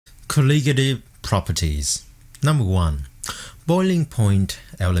Colligative properties. Number 1. Boiling point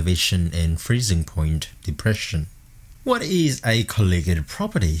elevation and freezing point depression. What is a colligative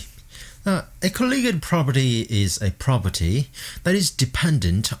property? A colligative property is a property that is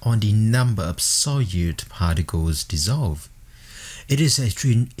dependent on the number of solute particles dissolved. It is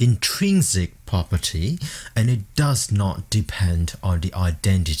an intrinsic property and it does not depend on the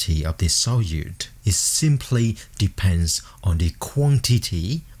identity of the solute. It simply depends on the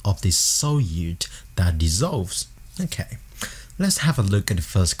quantity of the solute that dissolves. Okay, let's have a look at the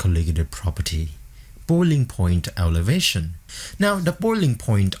first colligative property. Boiling point elevation. Now, the boiling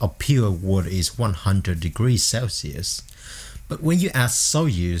point of pure water is 100 degrees Celsius. But when you add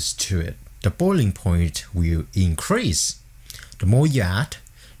solutes to it, the boiling point will increase. The more you add,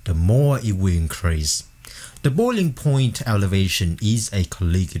 the more it will increase. The boiling point elevation is a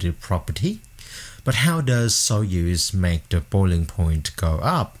colligative property. But how does solutes make the boiling point go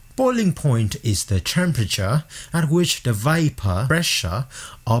up? Boiling point is the temperature at which the vapor pressure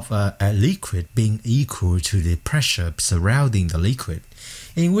of a liquid being equal to the pressure surrounding the liquid,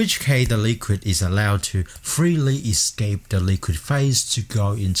 in which case the liquid is allowed to freely escape the liquid phase to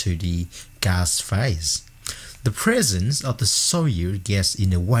go into the gas phase. The presence of the solute gets in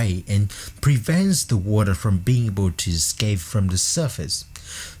the way and prevents the water from being able to escape from the surface.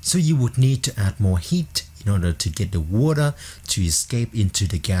 So you would need to add more heat in order to get the water to escape into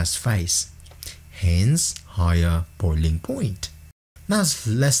the gas phase. Hence, higher boiling point. Now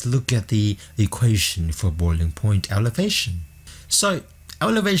let's look at the equation for boiling point elevation. So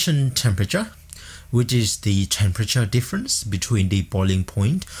elevation temperature, which is the temperature difference between the boiling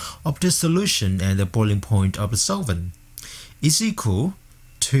point of the solution and the boiling point of the solvent, is equal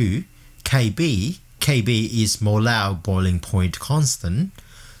to Kb. Kb is molar boiling point constant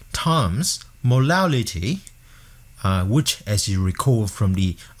times molality, which, as you recall from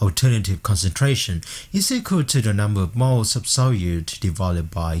the alternative concentration, is equal to the number of moles of solute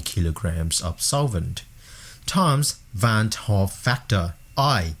divided by kilograms of solvent, times Van Hoff factor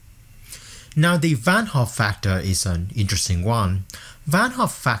I. Now, the Van Hoff factor is an interesting one. Van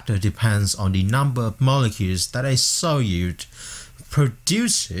Hoff factor depends on the number of molecules that a solute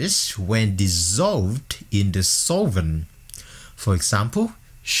produces when dissolved in the solvent. For example,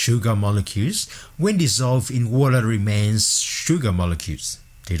 sugar molecules, when dissolved in water, remains sugar molecules.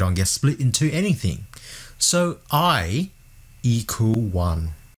 They don't get split into anything. So I equal 1.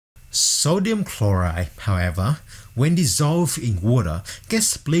 Sodium chloride, however, when dissolved in water, gets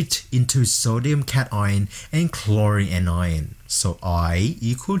split into sodium cation and chlorine anion. So I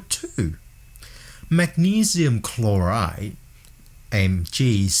equal 2. Magnesium chloride,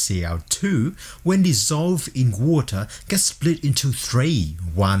 MgCl2, when dissolved in water, gets split into 3,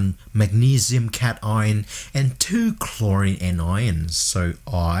 1 magnesium cation and 2 chlorine anions, so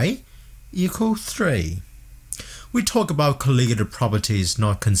I equal 3. We talk about colligative properties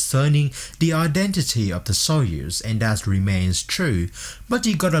not concerning the identity of the solutes, and that remains true, but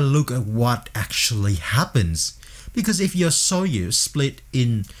you gotta look at what actually happens, because if your solute split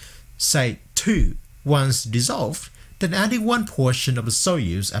in, say, 2 once dissolved, then adding 1 portion of the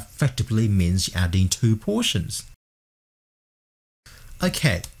solutes effectively means adding 2 portions.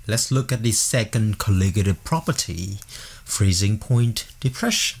 Okay, let's look at the second colligative property, freezing point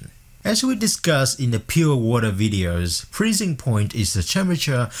depression. As we discussed in the pure water videos, freezing point is the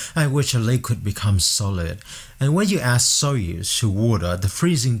temperature at which a liquid becomes solid, and when you add solutes to water, the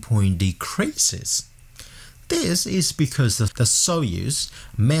freezing point decreases. This is because the solutes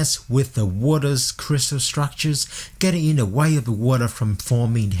mess with the water's crystal structures, getting in the way of the water from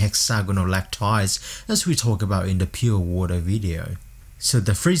forming hexagonal lactides, as we talk about in the pure water video. So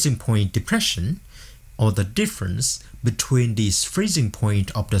the freezing point depression, or the difference between the freezing point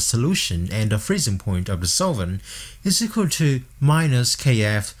of the solution and the freezing point of the solvent, is equal to minus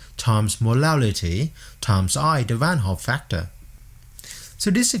Kf times molality times I, the Van Hoff factor. So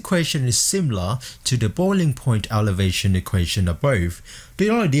this equation is similar to the boiling point elevation equation above.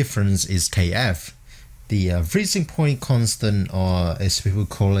 The only difference is Kf, the freezing point constant, or as people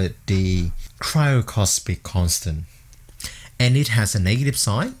call it, the cryocosmic constant. And it has a negative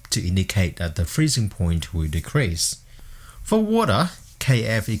sign to indicate that the freezing point will decrease. For water,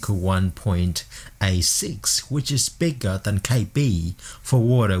 Kf equal 1.86, which is bigger than Kb for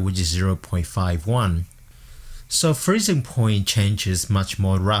water, which is 0.51. So freezing point changes much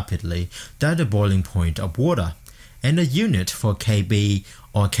more rapidly than the boiling point of water, and the unit for Kb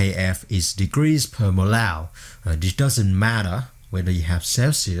or Kf is degrees per molar. This doesn't matter whether you have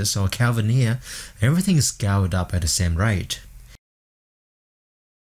Celsius or Kelvin here, everything is scaled up at the same rate.